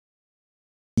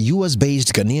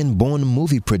US-based Ghanaian-born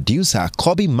movie producer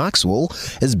Koby Maxwell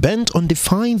is bent on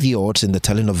defying the odds in the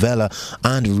telenovela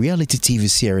and reality TV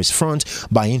series front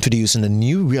by introducing a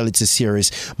new reality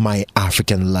series, My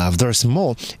African Love. There's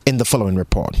more in the following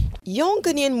report. Young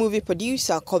Ghanaian movie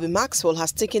producer Koby Maxwell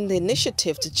has taken the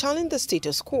initiative to challenge the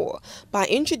status quo by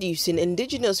introducing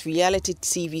indigenous reality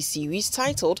TV series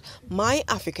titled My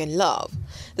African Love.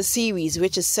 The series,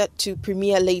 which is set to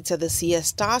premiere later this year,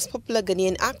 stars popular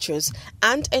Ghanaian actress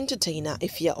and entertainer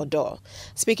Ifya Odo.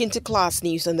 Speaking to Class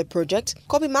News on the project,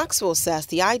 Koby Maxwell says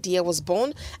the idea was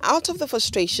born out of the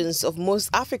frustrations of most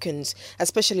Africans,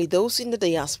 especially those in the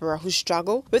diaspora who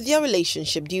struggle with their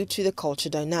relationship due to the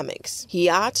cultural dynamics. He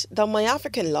adds that My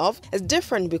African Love is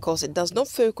different because it does not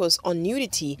focus on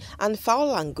nudity and foul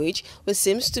language, which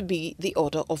seems to be the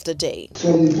order of the day.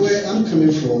 From where I'm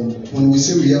coming from, when we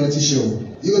say reality show,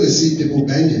 you're going to see people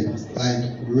banging, like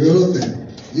real thing.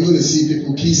 You're going to see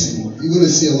people kissing. You're going to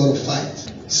see a lot of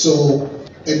fight. So,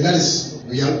 and that is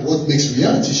what makes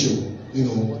reality show,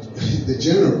 the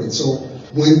genre. So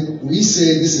when we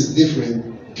say this is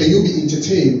different, can you be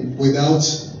entertained without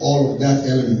all of that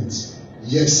element?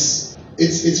 Yes.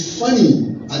 It's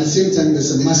funny. At the same time,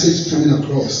 there's a message coming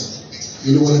across.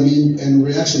 You know what I mean? And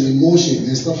reaction, emotion,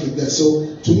 and stuff like that.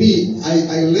 So to me,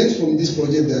 I learned from this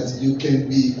project that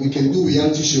we can do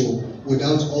reality show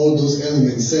without all those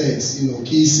elements, sex,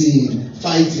 kissing,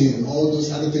 fighting, all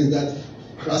those other things that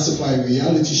classify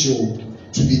reality show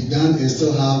to be done and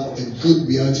still have a good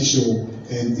reality show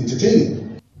and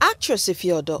entertaining. Actress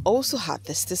Ifya Odo also had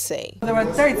this to say. There were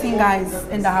 13 guys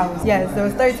in the house. Yes, there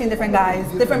were 13 different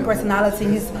guys, different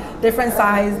personalities, different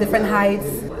size, different heights,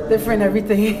 different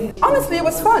everything. Honestly, it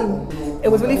was fun. It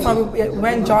was really fun. We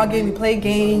went jogging, we played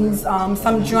games.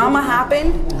 Some drama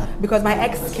happened because my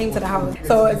ex came to the house.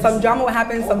 So some drama would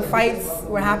happen, some fights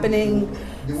were happening.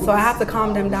 So I had to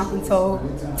calm them down until,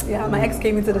 my ex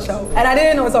came into the show. And I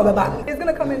didn't know it's all about. It's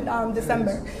gonna come in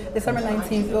December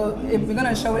 19th. We're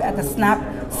gonna show it at the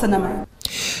Snap Cinema.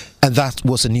 And that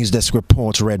was a News Desk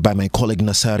report read by my colleague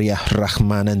Nasaria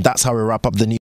Rahman. And that's how we wrap up the news.